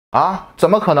啊，怎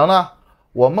么可能呢？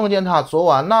我梦见他昨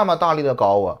晚那么大力的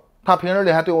搞我，他平日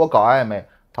里还对我搞暧昧，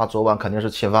他昨晚肯定是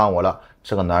侵犯我了。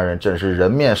这个男人真是人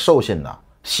面兽心呐，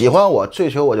喜欢我追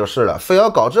求我就是了，非要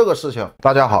搞这个事情。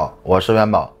大家好，我是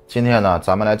元宝，今天呢，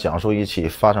咱们来讲述一起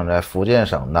发生在福建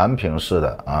省南平市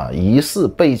的疑似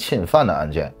被侵犯的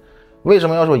案件。为什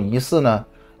么要说疑似呢？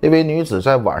因为女子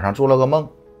在晚上做了个梦，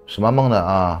什么梦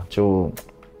呢？就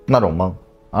那种梦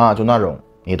就那种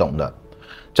你懂的。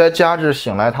在加之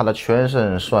醒来，他的全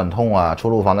身酸痛出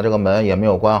入房的这个门也没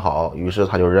有关好，于是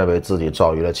他就认为自己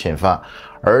遭遇了侵犯，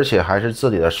而且还是自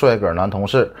己的帅哥男同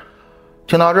事。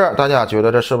听到这儿，大家觉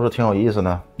得这是不是挺有意思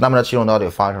呢？那么这其中到底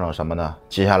发生了什么呢？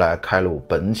接下来开录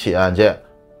本期案件，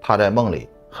他在梦里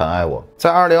很爱我。在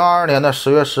2022年的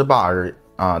10月18日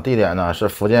地点呢是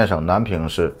福建省南平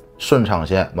市顺昌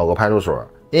县某个派出所。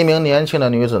一名年轻的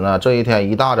女子呢，这一天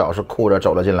一大早是哭着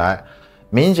走了进来。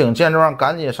民警见状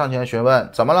赶紧上前询问，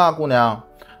怎么了姑娘？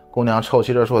姑娘抽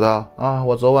泣着说道，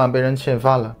我昨晚被人侵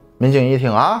犯了。民警一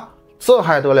听这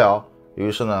还得了，于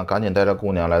是呢赶紧带着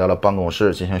姑娘来到了办公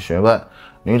室进行询问。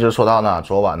女子说道呢，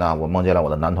昨晚呢我梦见了我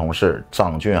的男同事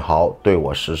张俊豪对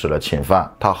我实施了侵犯，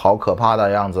他好可怕的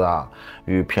样子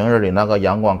与平日里那个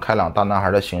阳光开朗大男孩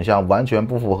的形象完全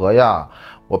不符合呀。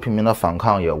我拼命的反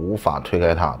抗也无法推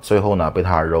开他，最后呢被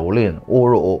他蹂躏侮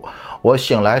辱。我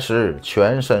醒来时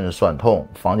全身酸痛，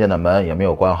房间的门也没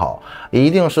有关好，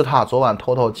一定是他昨晚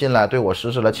偷偷进来对我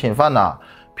实施了侵犯呐。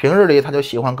平日里他就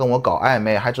喜欢跟我搞暧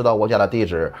昧，还知道我家的地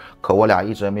址，可我俩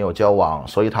一直没有交往，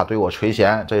所以他对我垂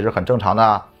涎，这也是很正常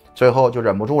的。最后就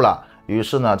忍不住了，于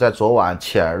是呢在昨晚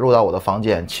潜入到我的房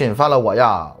间侵犯了我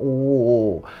呀！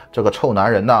这个臭男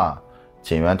人呐！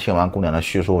警员听完姑娘的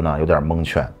叙述呢，有点蒙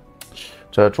圈。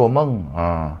这做梦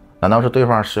难道是对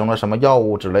方使用了什么药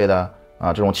物之类的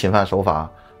这种侵犯手法？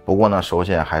不过呢，首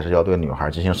先还是要对女孩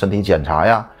进行身体检查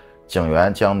呀。警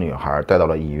员将女孩带到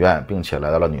了医院，并且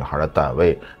来到了女孩的单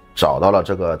位，找到了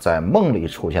这个在梦里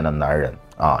出现的男人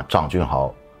张俊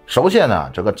豪。首先呢，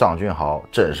这个张俊豪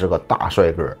真是个大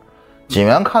帅哥，警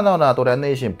员看到呢，都在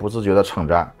内心不自觉的称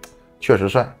赞，确实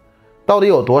帅。到底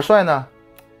有多帅呢？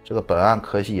这个本案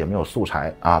可惜也没有素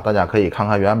材大家可以看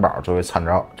看元宝作为参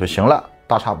照就行了，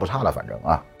大差不差了，反正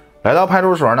来到派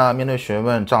出所呢，面对询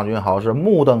问，张俊豪是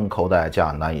目瞪口呆加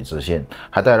难以置信，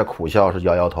还带着苦笑是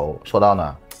摇摇头，说道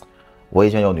呢，我已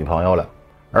经有女朋友了，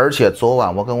而且昨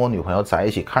晚我跟我女朋友在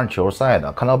一起看球赛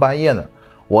呢，看到半夜呢。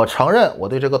我承认我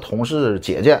对这个同事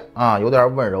姐姐有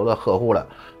点温柔的呵护了，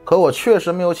可我确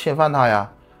实没有侵犯她呀。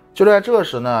就在这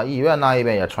时呢，医院那一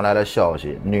边也传来了消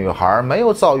息，女孩没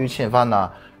有遭遇侵犯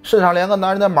呢，身上连个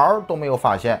男人的毛都没有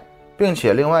发现，并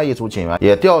且另外一组警员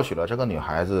也调取了这个女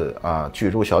孩子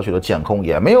居住小区的监控，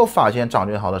也没有发现张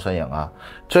俊豪的身影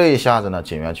这一下子呢，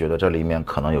警员觉得这里面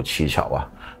可能有蹊跷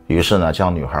于是呢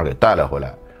将女孩给带了回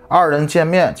来，二人见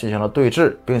面进行了对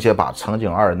质，并且把曾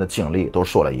经二人的经历都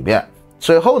说了一遍。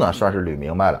最后呢算是捋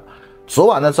明白了，昨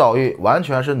晚的遭遇完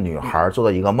全是女孩做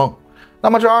的一个梦。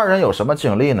那么这二人有什么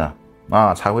经历呢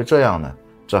才会这样呢？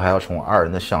这还要从二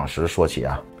人的相识说起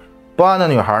报案的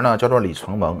女孩呢叫做李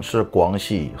成萌，是广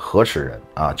西河池人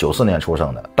94年出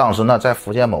生的。当时呢在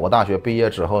福建某个大学毕业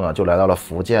之后呢，就来到了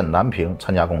福建南平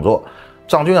参加工作。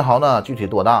张俊豪呢具体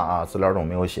多大资料中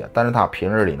没有写，但是他平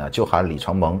日里呢就喊李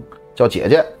成萌叫姐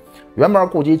姐。元宝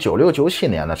估计96、97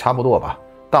年的差不多吧。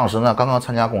当时呢刚刚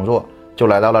参加工作，就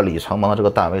来到了李成萌的这个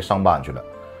单位上班去了。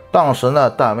当时呢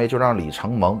单位就让李成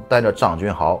萌带着张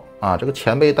俊豪这个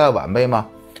前辈带晚辈嘛。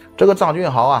这个张俊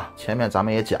豪前面咱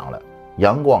们也讲了，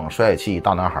阳光帅气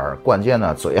大男孩，关键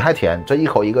呢嘴还甜，这一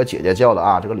口一个姐姐叫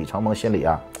的这个李成萌心里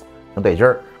挺得劲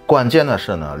儿。关键的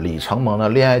是呢，李成萌的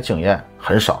恋爱经验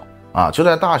很少就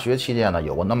在大学期间呢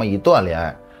有过那么一段恋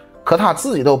爱，可他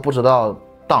自己都不知道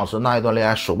当时那一段恋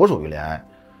爱属不属于恋爱。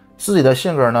自己的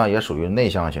性格呢也属于内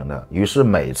向型的，于是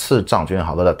每次张俊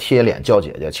豪的贴脸叫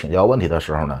姐姐请教问题的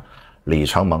时候呢，李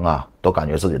成萌都感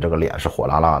觉自己这个脸是火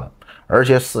辣辣的。而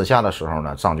且私下的时候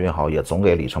呢，张俊豪也总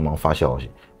给李成萌发消息，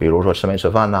比如说吃没吃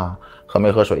饭喝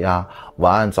没喝水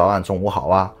晚安早安中午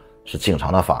好是经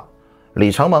常的发。李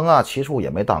成萌起初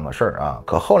也没当个事儿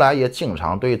可后来也经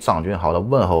常对张俊豪的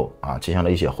问候进行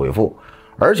了一些回复。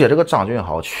而且这个张俊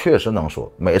豪确实能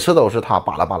说，每次都是他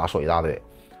巴拉巴拉说一大堆，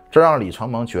这让李成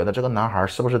萌觉得这个男孩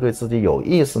是不是对自己有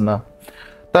意思呢？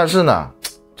但是呢，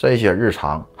这些日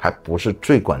常还不是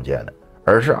最关键的，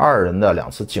而是二人的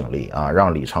2次经历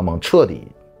让李成萌彻底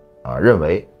认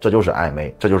为这就是暧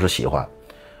昧，这就是喜欢。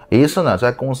一次呢，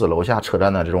在公司楼下车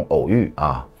站的这种偶遇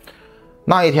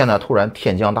那一天呢，突然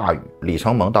天降大雨，李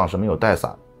成萌当时没有带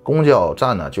伞，公交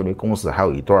站呢就离公司还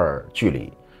有一段距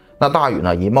离，那大雨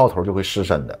呢一冒头就会湿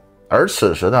身的。而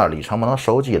此时呢，李成萌的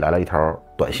手机来了一条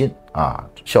短信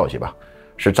消息吧，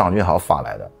是张俊豪发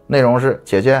来的，内容是：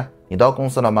姐姐，你到公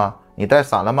司了吗？你带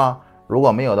伞了吗？如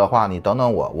果没有的话，你等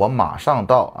等我，我马上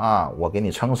到啊，我给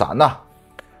你撑伞呐。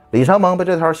李成蒙被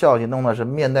这条消息弄得是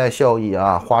面带笑意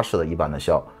啊，花痴的一般的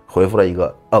笑，回复了一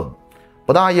个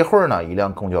不大一会儿呢，一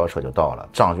辆公交车就到了，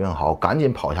张俊豪赶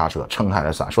紧跑下车，撑开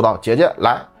了伞，说道：姐姐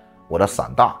来，我的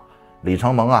伞大。李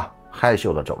成蒙啊害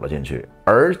羞的走了进去，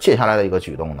而接下来的一个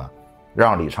举动呢，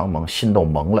让李成蒙心都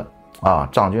懵了啊！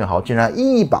张俊豪竟然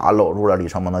一把搂住了李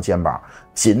成蒙的肩膀，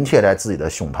紧贴在自己的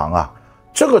胸膛啊！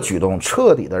这个举动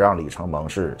彻底的让李成蒙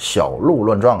是小鹿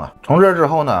乱撞啊！从这之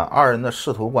后呢，二人的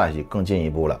师徒关系更进一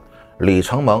步了，李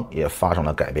成蒙也发生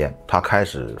了改变，他开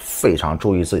始非常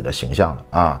注意自己的形象了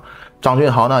啊！张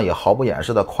俊豪呢也毫不掩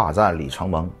饰的夸赞李成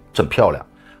蒙真漂亮，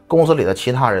公司里的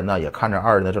其他人呢也看着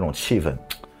二人的这种气氛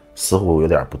似乎有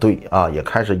点不对啊，也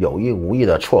开始有意无意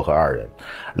的撮合二人。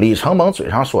李成蒙嘴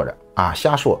上说着啊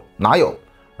瞎说哪有，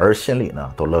而心里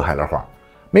呢都乐开了花。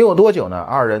没有多久呢，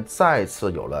二人再次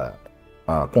有了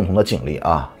共同的经历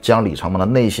啊，将李成蒙的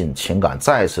内心情感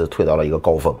再次推到了一个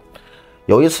高峰。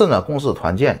有一次呢，公司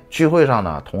团建聚会上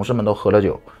呢，同事们都喝了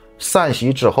酒。散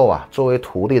席之后啊，作为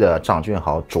徒弟的张俊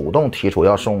豪主动提出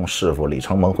要送师傅李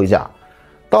成蒙回家。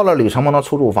到了李成蒙的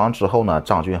出租房之后呢，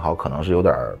张俊豪可能是有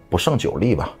点不胜酒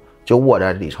力吧，就窝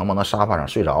在李成蒙的沙发上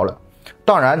睡着了。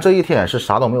当然这一天是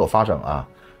啥都没有发生啊，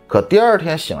可第二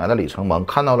天醒来的李成蒙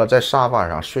看到了在沙发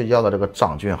上睡觉的这个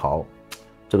张俊豪，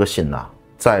这个心呐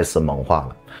再次萌化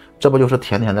了。这不就是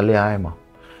甜甜的恋爱吗？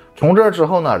从这之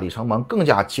后呢，李成蒙更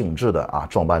加精致的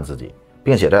装扮自己，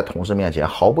并且在同事面前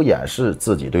毫不掩饰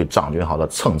自己对张俊豪的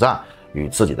称赞与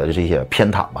自己的这些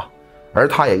偏袒吧。而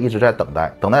他也一直在等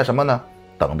待什么呢？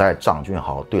等待张俊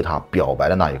豪对他表白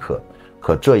的那一刻。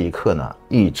可这一刻呢，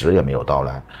一直也没有到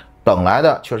来，等来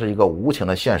的却是一个无情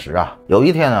的现实啊！有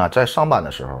一天呢，在上班的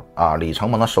时候李成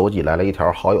蒙的手机来了一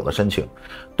条好友的申请，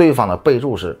对方的备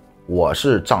注是：我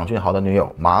是张俊豪的女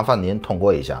友，麻烦您通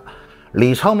过一下。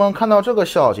李成蒙看到这个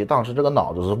消息，当时这个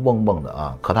脑子是嗡嗡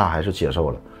的可他还是接受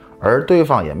了，而对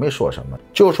方也没说什么，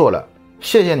就说了：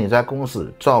谢谢你在公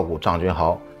司照顾张俊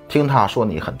豪，听他说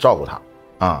你很照顾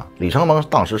他李成蒙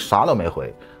当时啥都没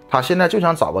回，他现在就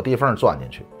想找个地缝钻进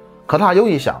去。可他又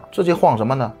一想，自己慌什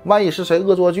么呢？万一是谁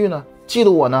恶作剧呢？嫉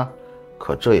妒我呢？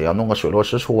可这也要弄个水落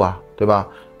石出啊，对吧？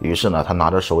于是呢，他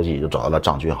拿着手机就找到了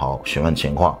张俊豪询问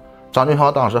情况。张俊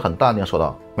豪当时很淡定说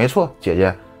道：没错，姐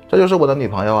姐，这就是我的女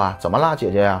朋友啊，怎么啦，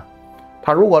姐姐呀？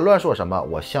他如果乱说什么，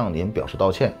我向您表示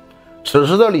道歉。此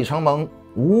时的李成蒙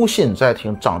无心再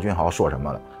听张俊豪说什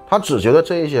么了，他只觉得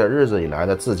这一些日子以来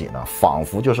的自己呢，仿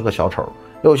佛就是个小丑，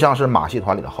又像是马戏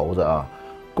团里的猴子啊。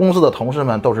公司的同事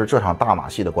们都是这场大马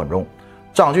戏的观众，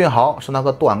张俊豪是那个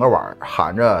端个碗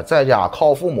喊着在家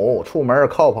靠父母，出门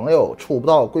靠朋友，出不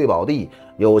到贵宝地，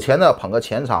有钱的捧个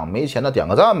钱场，没钱的点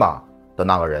个赞吧的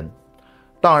那个人。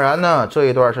当然呢，这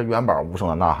一段是元宝无声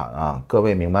的呐喊各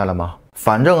位明白了吗？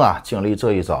反正经历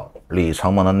这一遭，李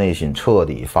成蒙的内心彻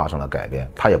底发生了改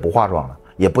变，他也不化妆了，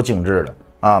也不精致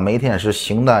了每天是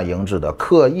形单影只的，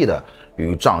刻意的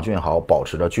与张俊豪保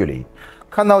持着距离。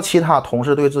看到其他同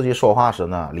事对自己说话时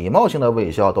呢，礼貌性的微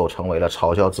笑都成为了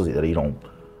嘲笑自己的一种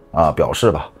表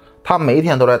示吧。他每一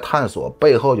天都在探索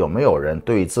背后有没有人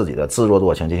对自己的自作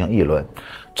多情进行议论。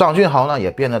张俊豪呢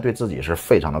也变得对自己是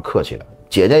非常的客气了，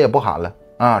姐姐也不喊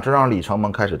了这让李成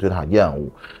蒙开始对他厌恶。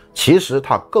其实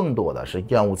他更多的是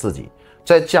厌恶自己，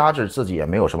再加之自己也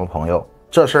没有什么朋友，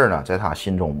这事儿呢在他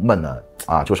心中闷的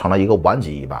就成了一个顽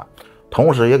疾一般。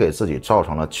同时也给自己造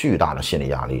成了巨大的心理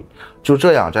压力。就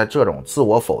这样，在这种自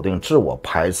我否定、自我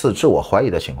排斥、自我怀疑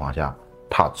的情况下，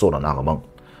他做了那个梦。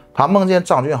他梦见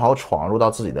张俊豪闯入到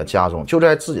自己的家中，就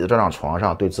在自己的这张床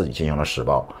上对自己进行了施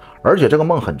暴，而且这个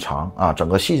梦很长整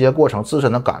个细节过程自身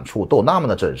的感触都那么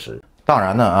的真实。当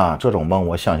然呢这种梦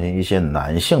我相信一些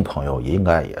男性朋友也应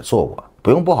该也做过，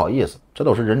不用不好意思，这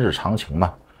都是人之常情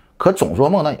嘛。可总做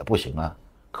梦那也不行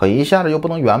可一下子又不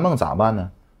能圆梦咋办呢？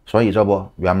所以这不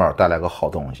元宝带来个好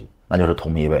东西，那就是同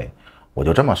迷杯。我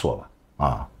就这么说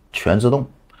吧全自动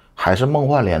还是梦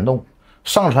幻联动，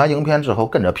上传影片之后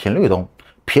跟着频率动，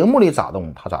屏幕里咋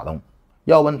动它咋动。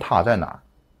要问它在哪儿，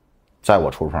在我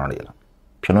厨房里了，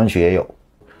评论区也有。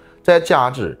再加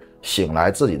之醒来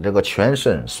自己这个全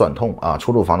身酸痛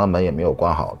出租房的门也没有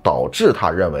关好，导致他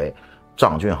认为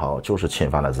张俊豪就是侵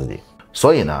犯了自己，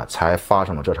所以呢才发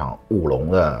生了这场乌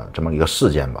龙的这么一个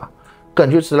事件吧。根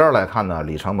据资料来看呢，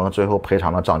李成蒙最后赔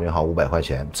偿了张俊豪500块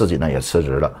钱，自己呢也辞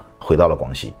职了，回到了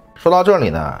广西。说到这里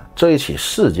呢，这一起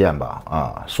事件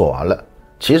吧说完了。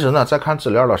其实呢，在看资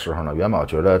料的时候呢，元宝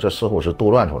觉得这似乎是杜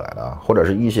撰出来的或者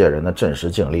是一些人的真实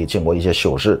经历经过一些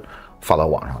修饰发到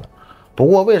网上了。不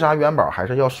过为啥元宝还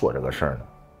是要说这个事儿呢？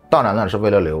当然呢是为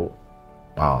了留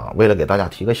啊，为了给大家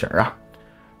提个醒啊。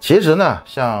其实呢，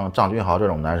像张俊豪这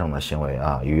种男生的行为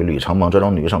啊，与李成萌这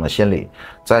种女生的心理，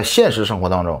在现实生活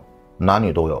当中，男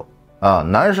女都有啊。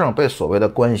男生被所谓的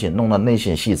关心弄得内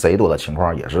心戏贼多的情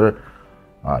况也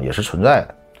是存在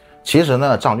的。其实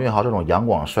呢，张俊豪这种阳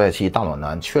光帅气大暖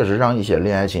男，确实让一些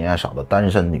恋爱经验少的单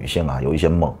身女性啊有一些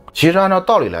懵。其实按照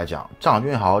道理来讲，张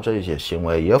俊豪这些行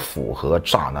为也符合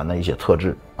渣男的一些特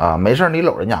质啊。没事你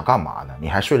搂人家干嘛呢？你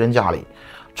还睡人家里？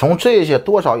从这些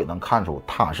多少也能看出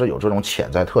他是有这种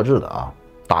潜在特质的啊。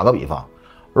打个比方，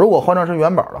如果换成是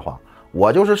元宝的话，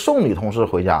我就是送女同事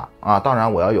回家啊，当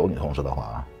然我要有女同事的话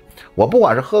啊，我不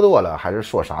管是喝多了还是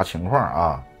说啥情况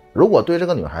啊，如果对这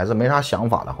个女孩子没啥想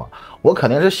法的话，我肯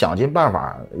定是想尽办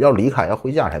法要离开要回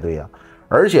家才对呀。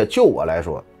而且就我来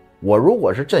说，我如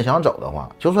果是真想走的话，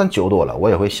就算酒多了我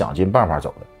也会想尽办法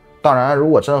走的。当然如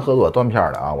果真喝多断片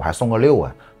了啊，我还送个6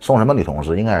啊，送什么女同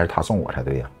事应该是他送我才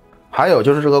对呀。还有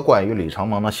就是这个关于李成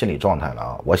萌的心理状态了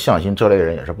啊，我相信这类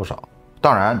人也是不少。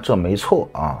当然这没错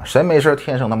啊，谁没事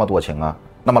天生那么多情啊，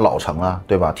那么老成啊，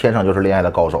对吧？天生就是恋爱的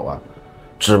高手啊，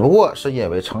只不过是因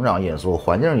为成长因素、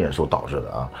环境因素导致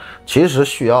的啊。其实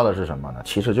需要的是什么呢？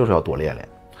其实就是要多练练。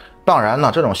当然呢，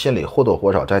这种心理或多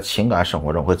或少在情感生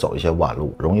活中会走一些弯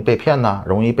路，容易被骗呐，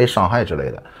容易被伤害之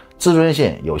类的，自尊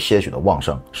心有些许的旺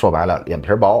盛，说白了脸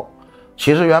皮薄。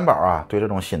其实元宝啊，对这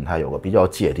种心态有个比较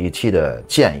接地气的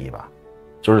建议吧，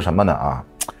就是什么呢啊？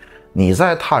你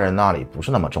在他人那里不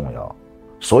是那么重要，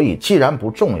所以既然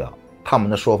不重要，他们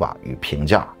的说法与评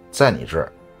价在你这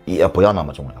儿也不要那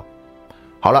么重要。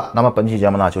好了，那么本期节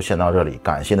目呢就先到这里，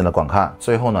感谢您的观看。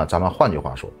最后呢，咱们换句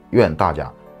话说，愿大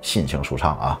家心情舒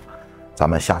畅啊！咱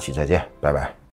们下期再见，拜拜。